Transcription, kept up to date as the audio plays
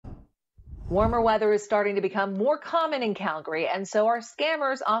Warmer weather is starting to become more common in Calgary, and so are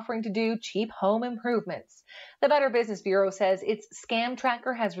scammers offering to do cheap home improvements. The Better Business Bureau says its scam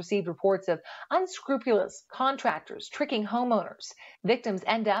tracker has received reports of unscrupulous contractors tricking homeowners. Victims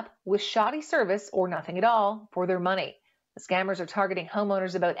end up with shoddy service or nothing at all for their money. The scammers are targeting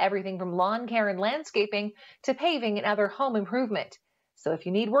homeowners about everything from lawn care and landscaping to paving and other home improvement. So if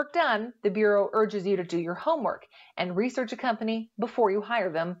you need work done, the Bureau urges you to do your homework and research a company before you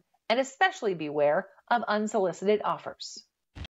hire them, and especially beware of unsolicited offers.